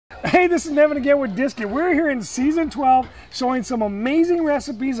Hey, this is Nevin again with Disc It. We're here in season 12 showing some amazing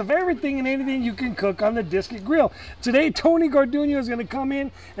recipes of everything and anything you can cook on the Disc It grill. Today, Tony Garduno is going to come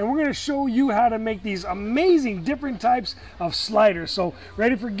in and we're going to show you how to make these amazing different types of sliders. So,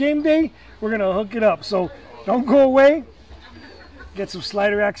 ready for game day? We're going to hook it up. So, don't go away. Get some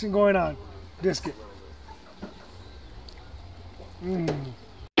slider action going on. Disc It.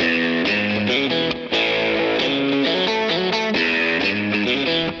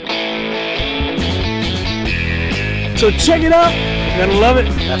 So check it out. You're gonna love it.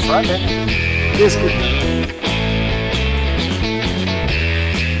 That's right, man. Disc It.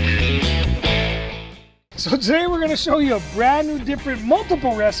 So today we're gonna show you a brand new, different,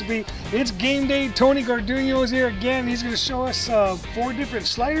 multiple recipe. It's game day. Tony Garduno is here again. He's gonna show us 4 different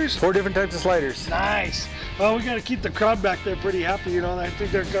sliders. 4 different types of sliders. Nice. Well, we gotta keep the crowd back there pretty happy, you know. I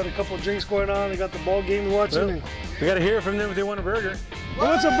think they've got a couple of drinks going on. They got the ball game watching. Well, we gotta hear from them if they want a burger.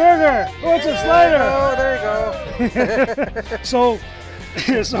 Oh, it's a burger. Oh, it's a slider. Oh, there you go. So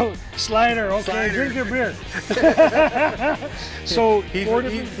slider. Okay, Slider. Drink your beer. So He's for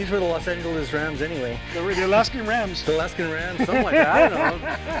the Los Angeles Rams anyway. The Alaskan Rams. The Alaskan Rams, something like that. I don't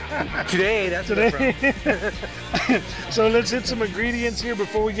know. Today, that's what they're from. So let's hit some ingredients here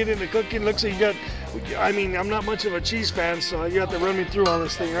before we get into cooking. Looks like you got, I mean, I'm not much of a cheese fan, so you have to run me through all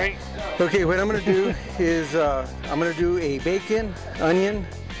this thing, right? Okay, what I'm gonna do is I'm gonna do a bacon, onion,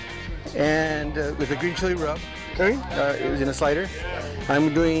 and with a green chili rub. Okay. It was in a slider.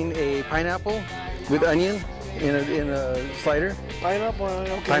 I'm doing a pineapple with onion in a slider. Pineapple,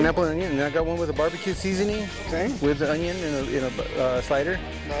 okay. Pineapple and onion, and I got one with a barbecue seasoning. Okay. With the onion in a slider.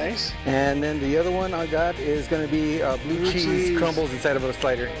 Nice. And then the other one I got is going to be blue cheese crumbles inside of a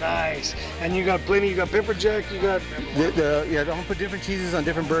slider. Nice. And you got plenty. You got pepper jack. You got yeah. I'm gonna put different cheeses on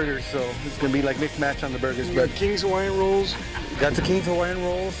different burgers, so it's gonna be like mix match on the burgers. You got King's Hawaiian rolls. Got the King's Hawaiian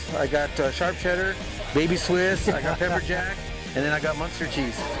rolls. I got sharp cheddar, baby Swiss. I got pepper jack. And then I got Muenster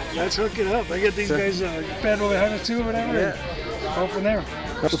cheese. Let's hook it up. I get these guys fed over the too or whatever. Yeah. Go from there.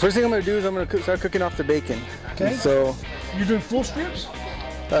 The first thing I'm going to do is I'm going to start cooking off the bacon. Okay. So you're doing full strips?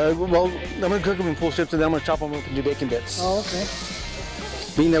 Well, I'm going to cook them in full strips and then I'm going to chop them up into bacon bits. Oh, okay.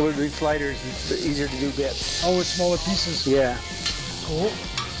 Being that we're doing sliders, it's easier to do bits. Oh, with smaller pieces. Yeah. Cool.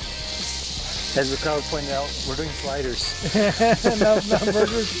 As the crowd pointed out, we're doing sliders. not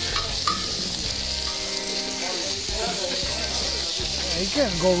burgers. You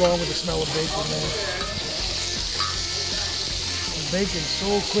can't go wrong with the smell of bacon, man. The bacon's so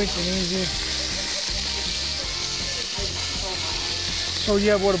quick and easy. So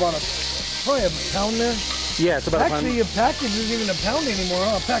you have what, about probably a pound there? Yeah, it's about Actually, a package isn't even a pound anymore,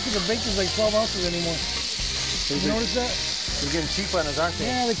 huh? A package of bacon is like 12 ounces anymore. Did you notice that? They're getting cheap on us, aren't they?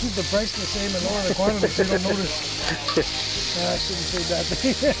 Yeah, they keep the price the same and lower the quantity so you don't notice. I shouldn't say that.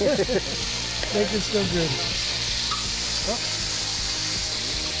 Bacon's still good. Oh.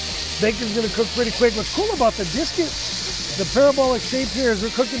 Bacon's gonna cook pretty quick. What's cool about the Disc It, the parabolic shape here is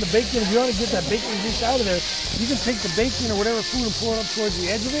we're cooking the bacon. If you want to get that bacon grease out of there, you can take the bacon or whatever food and pull it up towards the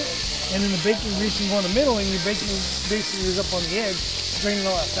edge of it, and then the bacon grease can go in the middle, and your bacon basically is up on the edge, draining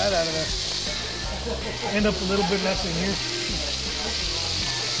all that fat out of there. End up a little bit less in here.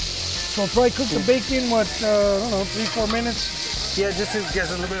 So I'll probably cook the bacon, what, I don't know, 3-4 minutes? Yeah, just to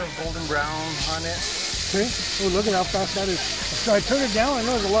get a little bit of golden brown on it. Okay. Oh, look at how fast that is. So I turn it down. I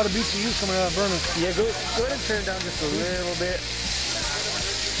know there's a lot of BTUs coming out of the burner. Yeah, go ahead and turn it down just a little bit.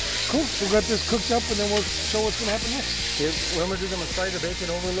 Cool. So we got this cooked up, and then we'll show what's going to happen next. Yeah, what I'm going to do is I'm going to slide the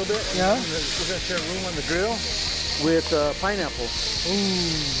bacon over a little bit. Yeah. We're going to share room on the grill with pineapple.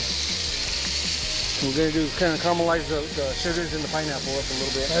 Ooh. We're going to do kind of caramelize the sugars in the pineapple up a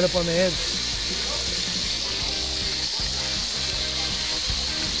little bit. Right up on the edge.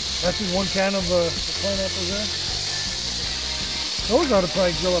 That's just one can of pineapples there. Those ought to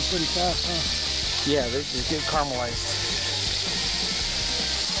probably grill up pretty fast, huh? Yeah, they get caramelized.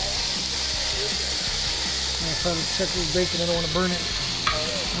 I'm trying to check this bacon. I don't want to burn it.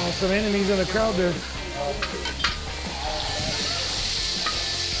 Some enemies in the crowd there.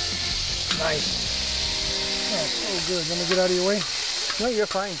 Nice. Oh, so good. Let me get out of your way. No, you're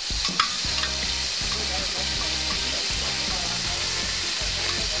fine.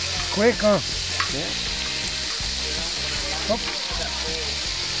 Quick, huh? Yeah. Oh.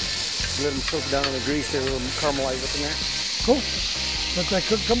 Let them soak down in the grease. They'll caramelize up in there. Cool. Let that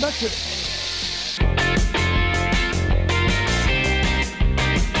cook. Come back to it.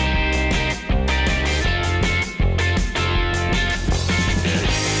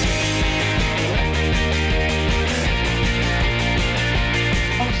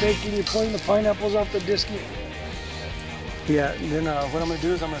 Bacon, you're pulling the pineapples off the Disc It. Yeah, and then what I'm going to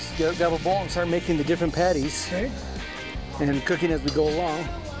do is I'm going to grab a bowl and start making the different patties. Okay. And cooking as we go along.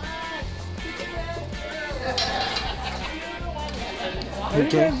 Are you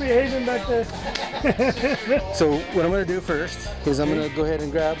guys behaving back there? So what I'm going to do first is I'm going to go ahead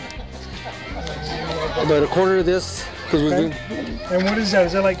and grab about a quarter of this because we're doing. And what is that?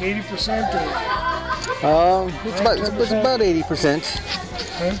 Is that like 80% or? It's about 80%,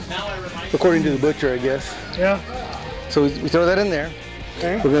 Okay. according to the butcher, I guess. Yeah. So we throw that in there.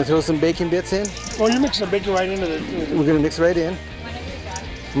 Okay. We're going to throw some bacon bits in. Oh, you're mixing the bacon right into the. We're going to mix right in.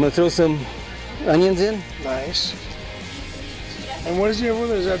 I'm going to throw some onions in. Nice. And what is the other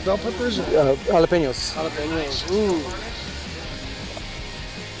one? Is that bell peppers? Or? Jalapenos. Jalapenos. Ooh.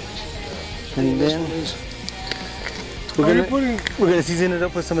 And then we're gonna season it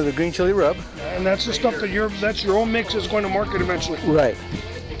up with some of the green chili rub. And that's the stuff that that's your own mix is going to market eventually. Right.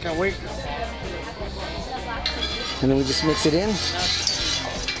 Can't wait. And then we just mix it in.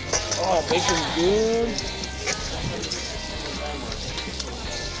 Oh, bacon's good.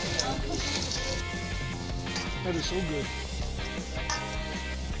 That is so good.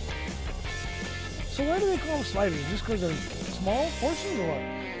 So why do they call them sliders? Just because they're small portions or what?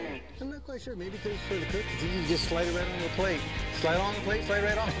 I'm not quite sure. Maybe because for the cook, you can just slide it right on the plate. Slide on the plate, slide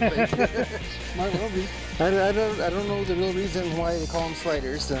right off the plate. Might well be. I don't know the real reason why they call them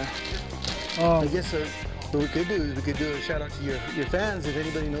sliders. I guess what we could do is we could do a shout out to your fans. If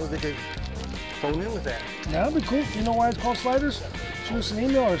anybody knows, they could phone in with that. Yeah, that'd be cool. You know why it's called sliders? Shoot us an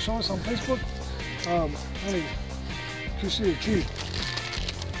email or show us on Facebook. Honey, you see the tree.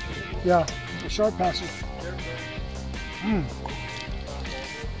 Yeah, the sharp passer.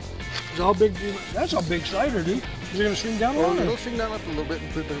 How big? That's a big slider, dude. Is it gonna shrink down a little? It'll shrink down up a little bit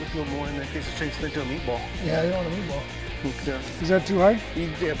and put a little more in case it shrinks into a meatball. Yeah, you want a meatball. So, is that too high?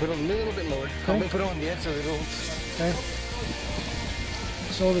 Yeah, put it a little bit lower. Okay. I'm gonna put it on the end so it'll. Okay.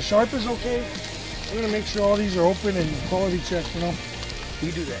 So the sharp is okay. I'm gonna make sure all these are open and quality check. You know.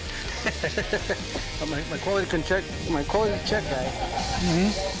 You do that. my quality check guy.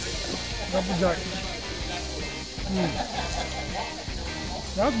 Double jack.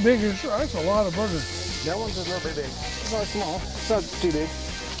 That's big. That's a lot of burgers. That one's a little bit big. It's not small. It's not too big.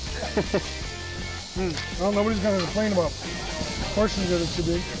 Well, nobody's gonna complain about portions that are too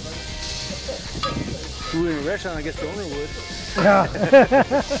big. If we were in a restaurant, I guess the owner would. Yeah.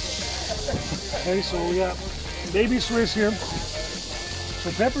 Okay, so we got baby Swiss here.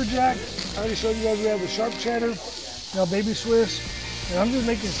 So pepper jack. I already showed you guys we have the sharp cheddar. Now baby Swiss. And I'm just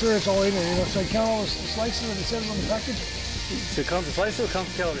making sure it's all in there. You know, so I count all the slices that it says on the package. So it counts the slices or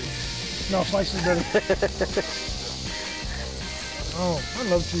counts the calories? No, slices is better. Oh, I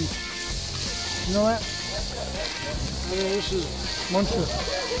love cheese. You know that? I mean, this is Muenster.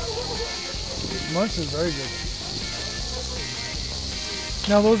 Muenster is very good.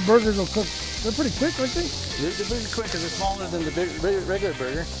 Now those burgers will cook. They're pretty quick, aren't they? They're pretty quick because they're smaller than the regular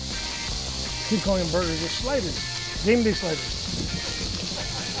burger. Keep calling them burgers. They're sliders. Game day sliders.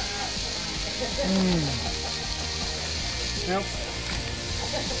 Yep.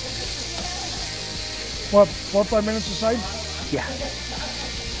 What, 4 or 5 minutes aside? Yeah.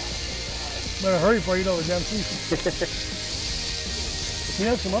 Better hurry before you eat all the damn cheese. You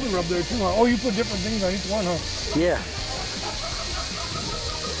have some other rub there too, huh? Oh, you put different things on each one, huh? Yeah.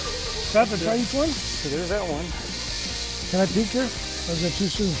 Got to try each one? So there's that one. Can I peek here? Or is that too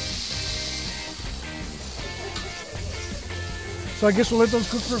soon? So I guess we'll let those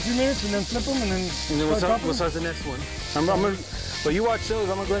cook for a few minutes and then flip them and then we'll start the next one. Well, you watch those.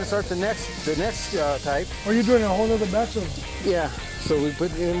 I'm going to go ahead and start the next type. Or you're doing a whole other batch of. Yeah. So we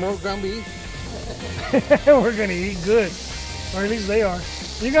put in more ground beef. We're gonna eat good, or at least they are.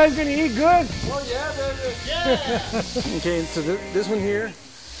 You guys gonna eat good? Oh yeah, baby. Yeah. Okay. So this one here,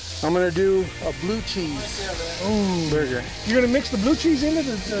 I'm gonna do a blue cheese burger. You're gonna mix the blue cheese into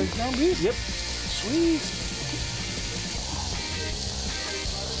the ground beef? Yep. Sweet.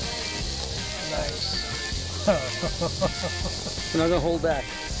 Nice. We're not gonna hold back.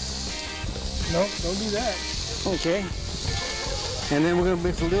 Nope, don't do that. Okay. And then we're gonna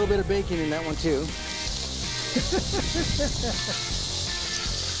mix a little bit of bacon in that one too.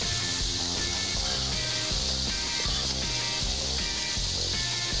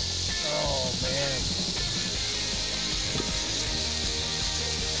 Oh man.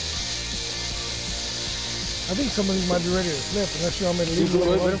 I think some of these might be ready to flip unless you want me to leave them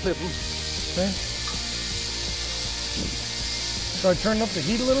alone. Flip them. Okay. So I turn up the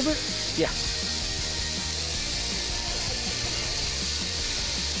heat a little bit? Yeah.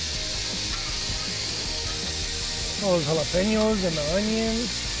 Oh, those jalapenos and the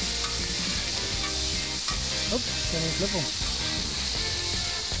onions. Oops. Can we flip them?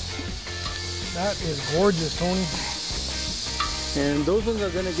 That is gorgeous, Tony. And those ones are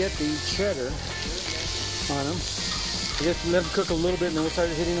gonna get the cheddar on them. I guess let them cook a little bit, and then we'll start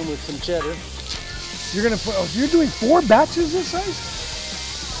hitting them with some cheddar. You're gonna put. Oh, so you're doing 4 batches this size?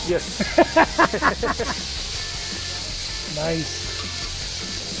 Yes. Nice.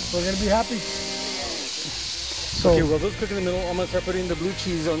 We're gonna be happy. So, okay, well those cook in the middle. I'm gonna start putting the blue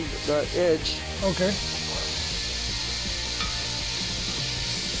cheese on the edge. Okay.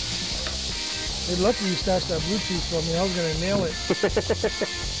 Hey, lucky you stashed that blue cheese for me. I was gonna nail it.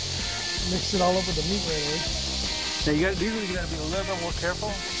 Mix it all up with the meat right away. Now these ones you gotta be a little bit more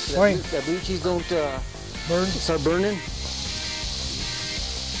careful. Right. That blue cheese don't Burn? start burning.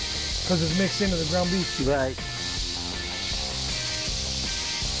 Because it's mixed into the ground beef. Right.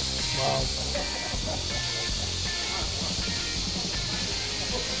 Wow.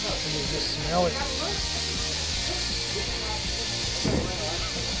 You can just smell it.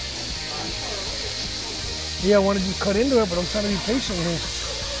 Yeah, I wanted to cut into it, but I'm trying to be patient here.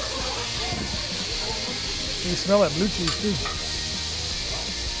 You can smell that blue cheese too.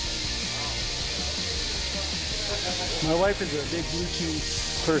 My wife is a big blue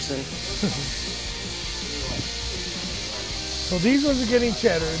cheese person. So these ones are getting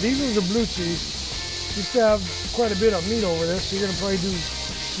cheddar. These ones are blue cheese. You still have quite a bit of meat over this. So you're gonna probably do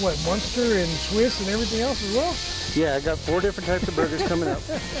what, Muenster and Swiss and everything else as well? Yeah, I got 4 different types of burgers coming up.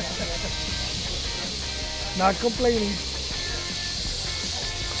 Not complaining.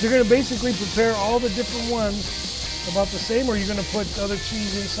 So you're gonna basically prepare all the different ones about the same, or you're gonna put other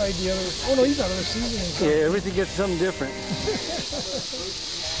cheese inside the other? Oh no, you got other seasoning. Yeah, everything gets something different.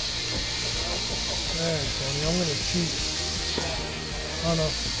 Alright, Tony, I'm gonna cheat. Oh no,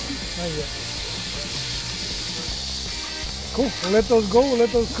 not yet. Cool, we'll let those go, we'll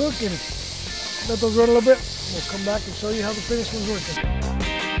let those cook and let those run a little bit. We'll come back and show you how the finished one's working.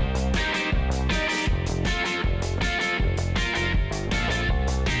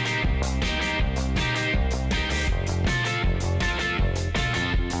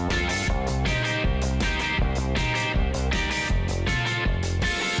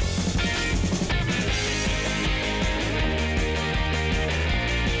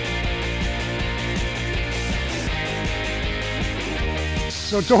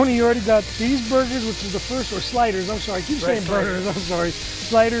 So Tony, you already got these burgers, which is the first, or sliders, I'm sorry, I keep saying burgers, I'm sorry.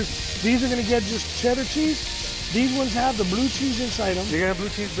 Sliders, these are gonna get just cheddar cheese. These ones have the blue cheese inside them. You're gonna have blue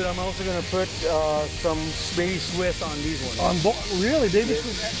cheese, but I'm also gonna put some baby Swiss on these ones. Really, baby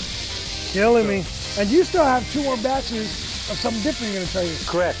Swiss? Killing me. And you still have 2 more batches of something different you're gonna try this.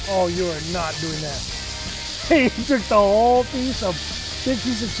 Correct. Oh, you are not doing that. Hey, you took the whole piece of, big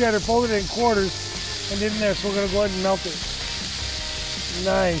piece of cheddar, folded it in quarters, and did it in there, so we're gonna go ahead and melt it.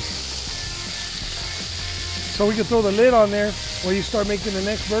 Nice. So we can throw the lid on there while you start making the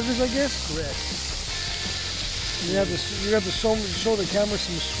next burgers, I guess? Correct. You have to show the camera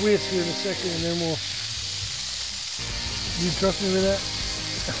some Swiss here in a second, and then we'll... You trust me with that?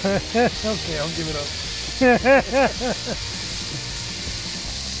 Okay, I'll give it up.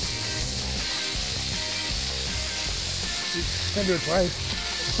 Can't do it twice.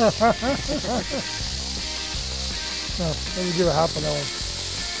 No, let me give a half on that one.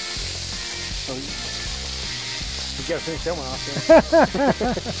 So you gotta finish that one off then.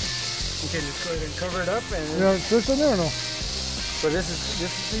 Okay, just go ahead and cover it up and. You know, twist on there or no? But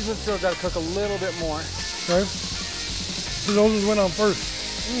these ones still gotta cook a little bit more. Okay. So those ones went on first.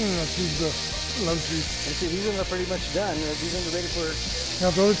 That's cheese good. I love cheese. And see, these ones are pretty much done. These ones are ready for. Now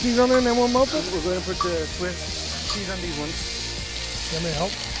throw the cheese on there and then we'll melt it? We're going to put the Swiss cheese on these ones. That may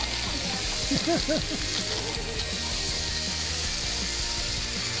help.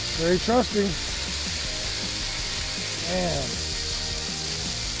 Very trusting. Man.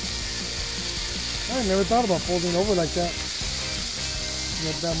 I never thought about folding over like that.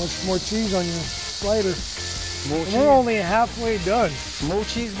 You get that much more cheese on your slider. We're only halfway done. More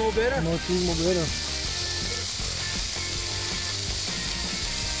cheese, more better. More cheese, more better.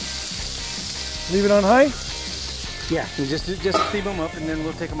 Leave it on high? Yeah, and just steam them up and then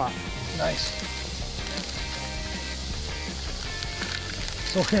we'll take them off. Nice.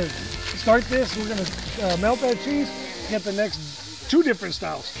 So we're gonna start this. We're gonna melt that cheese. Get the next 2 different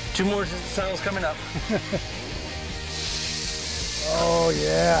styles. 2 more styles coming up. Oh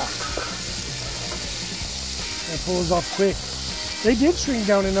yeah. That pulls off quick. They did shrink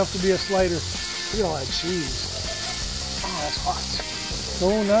down enough to be a slider. Look at all that cheese. Oh, that's hot.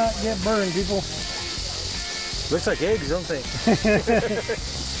 Do not get burned, people. Looks like eggs, don't they?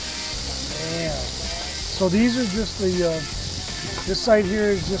 Damn. So these are just the This side here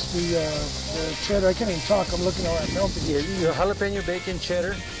is just the cheddar. I can't even talk. I'm looking all that melted. Yeah, your jalapeno bacon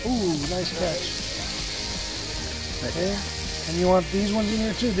cheddar. Ooh, nice catch. Okay. And you want these ones in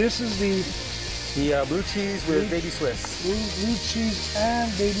here too. This is the blue cheese with baby Swiss. Blue cheese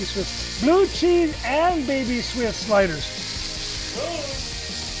and baby Swiss. Blue cheese and baby Swiss sliders.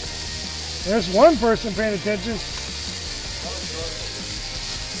 There's one person paying attention.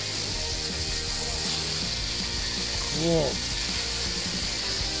 Whoa.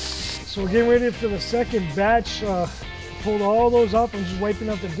 So we're getting ready for the second batch. Pulled all those up. I'm just wiping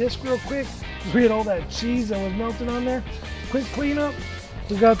up the disc real quick. We had all that cheese that was melted on there. Quick cleanup.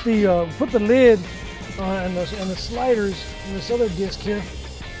 We got the put the lid and the sliders in this other disc here.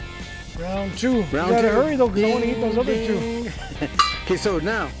 Round two. You gotta hurry though, because I want to eat those other two. Okay, so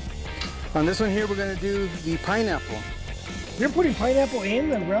now on this one here, we're gonna do the pineapple. You're putting pineapple in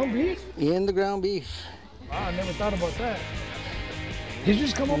the ground beef? In the ground beef. Wow, I never thought about that. Did you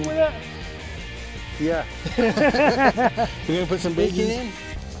just come up with that? Yeah. We're gonna put some bacon in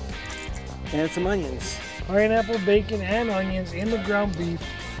and some onions. Pineapple, bacon, and onions in the ground beef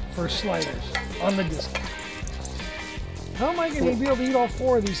for sliders on the disc. How am I going to be able to eat all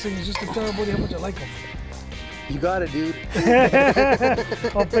four of these things just to tell everybody how much I like them? You got it, dude.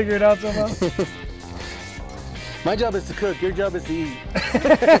 I'll figure it out somehow. My job is to cook. Your job is to eat. I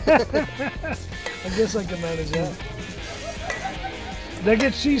guess I can manage that. That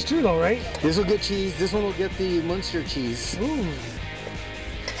gets cheese too, though, right? This will get cheese. This one will get the Muenster cheese. Ooh.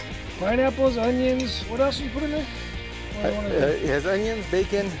 Pineapples, onions. What else did you put in there? It has onions,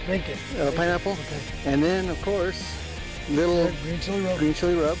 bacon, pineapple, okay. And then, of course, little green chili rub. Green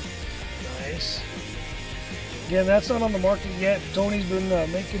chili rub. Nice. Again, that's not on the market yet. Tony's been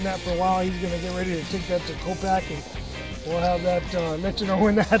making that for a while. He's going to get ready to take that to co-pack, and we'll have that, let you know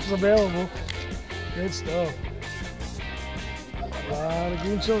when that's available. Good stuff. A lot of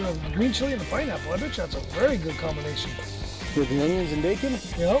green chili. Green chili and the pineapple. I bet you that's a very good combination. With the onions and bacon?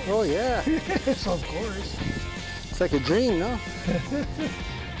 Yep. Oh, yeah. So, of course. It's like a dream, no?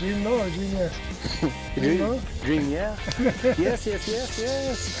 Dream no or dream yes? Dream no? Dream, yeah. Yes, yes, yes,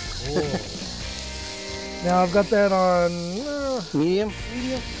 yes. Cool. Now I've got that on... medium?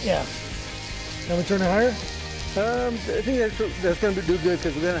 Medium? Yeah. Can we turn it higher? I think that's going to do good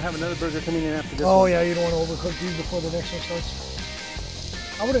because we're going to have another burger coming in after this one. Oh, yeah, you don't want to overcook these before the next one starts.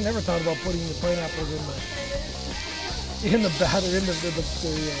 I would have never thought about putting the pineapples in the batter, in the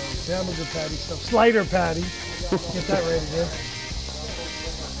hamburger patty stuff. Slider patty. Get that ready there.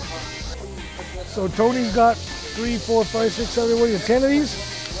 So Tony's got 3, 4, 5, 6, 7, what are you, 10 of these?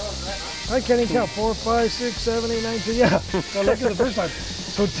 I can't even count. 4, 5, 6, 7, 8, 9, 10. Yeah, I looked at the first time.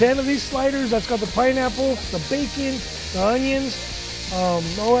 So 10 of these sliders. That's got the pineapple, the bacon, the onions,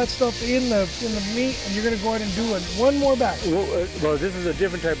 all that stuff in the meat, and you're gonna go ahead and do one more batch. Well, this is a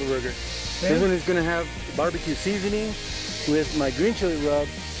different type of burger. Okay. This one is gonna have barbecue seasoning with my green chili rub,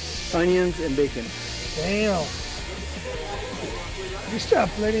 onions, and bacon. Damn. You still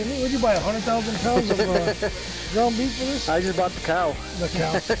have plenty of meat. Would you buy 100,000 pounds of ground beef for this? I just bought the cow. The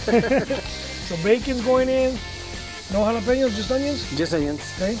cow. So bacon's going in. No jalapenos, just onions? Just onions.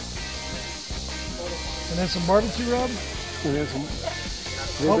 Okay. And then some barbecue rub. And then some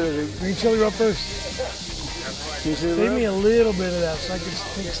green chili rub first. Save me a little bit of that so I can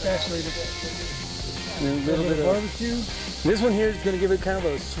take stash later. And a little bit of barbecue. This one here is going to give it kind of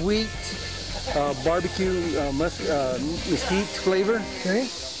a sweet barbecue mesquite flavor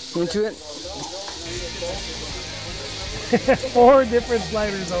into it. 4 different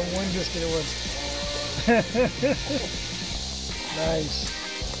sliders on one disc at once. Nice.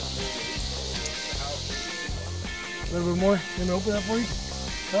 A little bit more. Let me open that for you.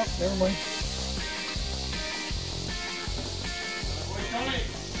 Oh, never mind.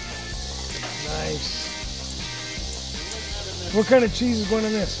 Nice. What kind of cheese is going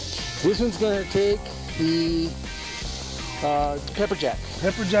in this? This one's going to take the pepper jack.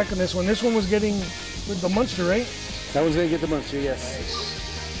 Pepper jack on this one. This one was getting with the Muenster, right? That one's going to get the Muenster, yes.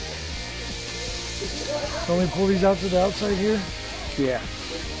 So let me pull these out to the outside here. Yeah.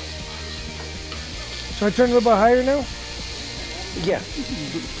 Should I turn it a little bit higher now? Yeah,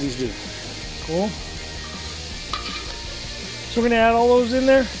 please do. Cool. So we're going to add all those in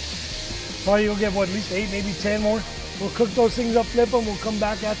there. Probably you'll get, what, at least 8, maybe 10 more. We'll cook those things up, flip them. We'll come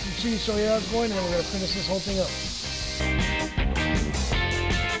back, add some cheese, show you how it's going, and then we're going to finish this whole thing up.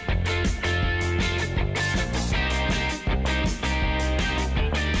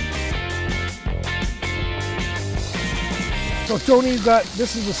 So Tony,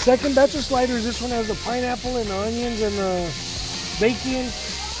 this is the second batch of sliders. This one has the pineapple and the onions and the bacon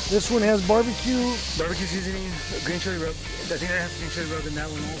This one has barbecue. Barbecue seasoning, green chili rub. I think I have green chili rub in that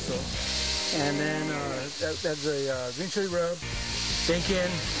one also. And then that's a green chili rub,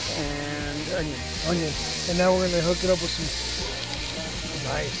 bacon, and onion. And now we're gonna hook it up with some.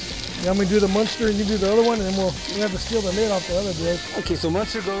 Nice. Now I'm gonna do the Muenster and you do the other one, and then we'll have to steal the lid off the other deal. Okay, so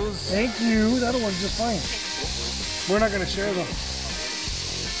Muenster goes. Thank you. That one's just fine. We're not gonna share them.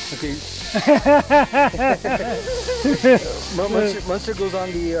 Okay. Muenster goes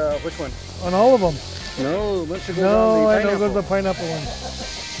on the which one? On all of them. No, Muenster goes on the No, I pineapple. know goes the pineapple one.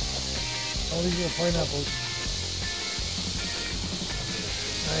 All these are pineapples.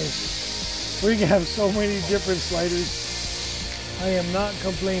 Nice. We can have so many different sliders. I am not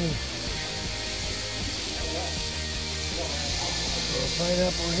complaining. So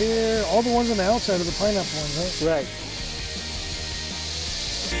pineapple here. All the ones on the outside are the pineapple ones, right? Right.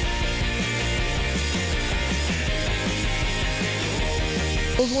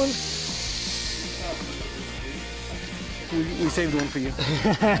 Those ones? We saved one for you.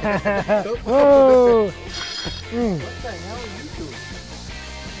 Whoa! What the hell are you doing?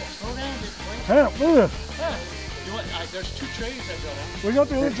 Slow down, big boy. Hey, look at this. You want, there's 2 trays I got out. We got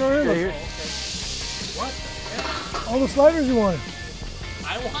the other tray Yeah, here. here. What the heck? All the sliders you wanted.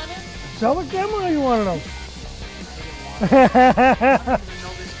 I want it? Tell the camera you wanted them. I didn't even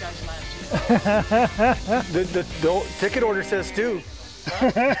know this guy's last year. The ticket order says stew.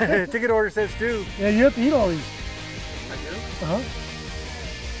 Ticket order says stew. Yeah, you have to eat all these. I do?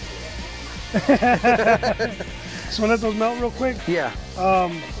 So let those melt real quick. Yeah.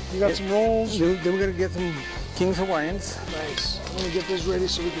 You got some rolls. Then we're gonna get some King's Hawaiians. Nice. Let me get this ready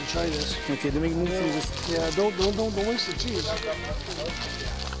so we can try this. Okay, let me move through this. Yeah, don't waste the cheese.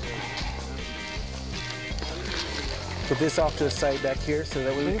 Put this off to the side back here so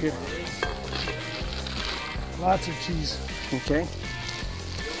that way we could. Lots of cheese. Okay.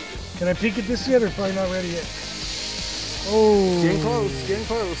 Can I peek at this yet, or probably not ready yet? Oh. Getting close. Getting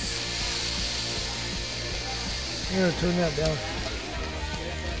close. I'm gonna turn that down.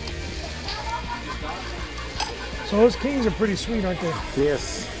 So those Kings are pretty sweet, aren't they?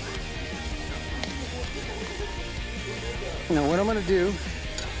 Yes. Now what I'm gonna do,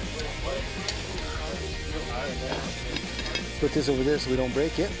 put this over there so we don't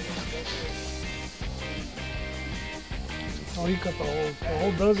break it. Oh, you cut the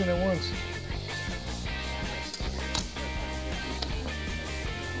whole dozen at once.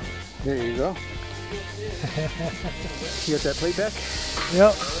 There you go. You got that plate back?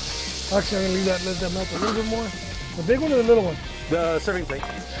 Yep. Actually, I'm gonna let that melt a little bit more. The big one or the little one? The serving plate.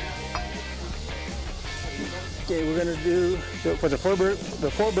 Okay, we're gonna do for the four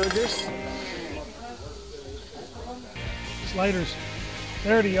burgers. Sliders.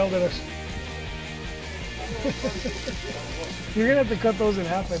 They already yelled at us. You're gonna have to cut those in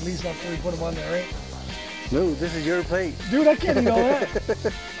half at least after we put them on there, right? No, this is your plate. Dude, I can't eat all that.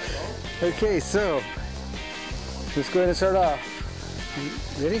 Okay, so let's go ahead and start off.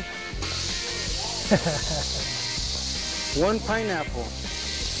 Ready? 1 pineapple.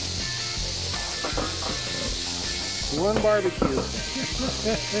 1 barbecue.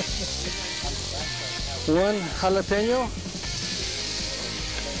 1 jalapeno.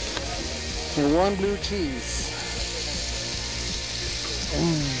 And 1 blue cheese.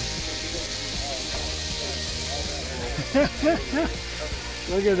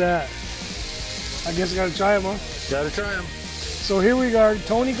 Look at that. I guess I gotta try them, huh? Gotta try them. So here we are.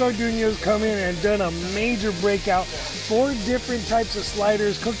 Tony Garduno's come in and done a major breakout. 4 different types of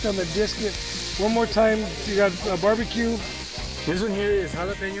sliders cooked on the disket. One more time, you got barbecue. This one here is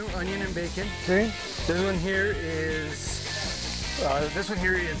jalapeno, onion, and bacon. Okay. This one here is the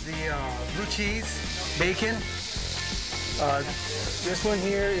blue cheese, bacon. This one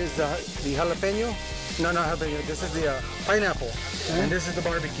here is the jalapeno. No, not jalapeno. This is the pineapple, and this is the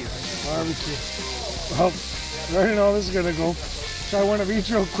barbecue. Barbecue. Well, learning all this is gonna go. Try one of each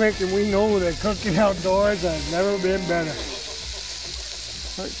real quick, and we know that cooking outdoors has never been better.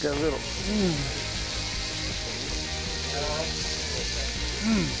 Oh, got a little.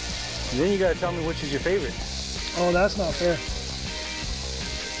 Then you gotta tell me which is your favorite. Oh, that's not fair.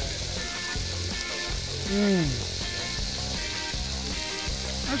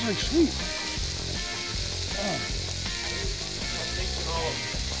 That's like sweet.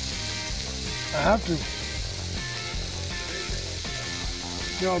 I have to.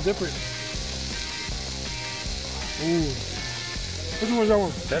 They're all different. Ooh. Which one was that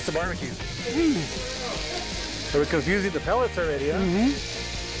one? That's the barbecue. So we're confusing the pellets already, huh?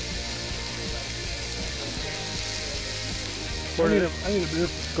 I need a beer.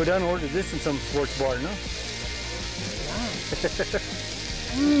 Go down and order this in some sports bar, no?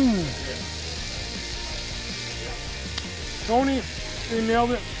 Tony, he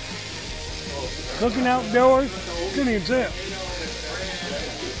nailed it. Cooking outdoors, couldn't even say it.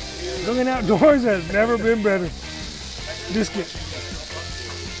 Cooking outdoors has never been better. Biscuit.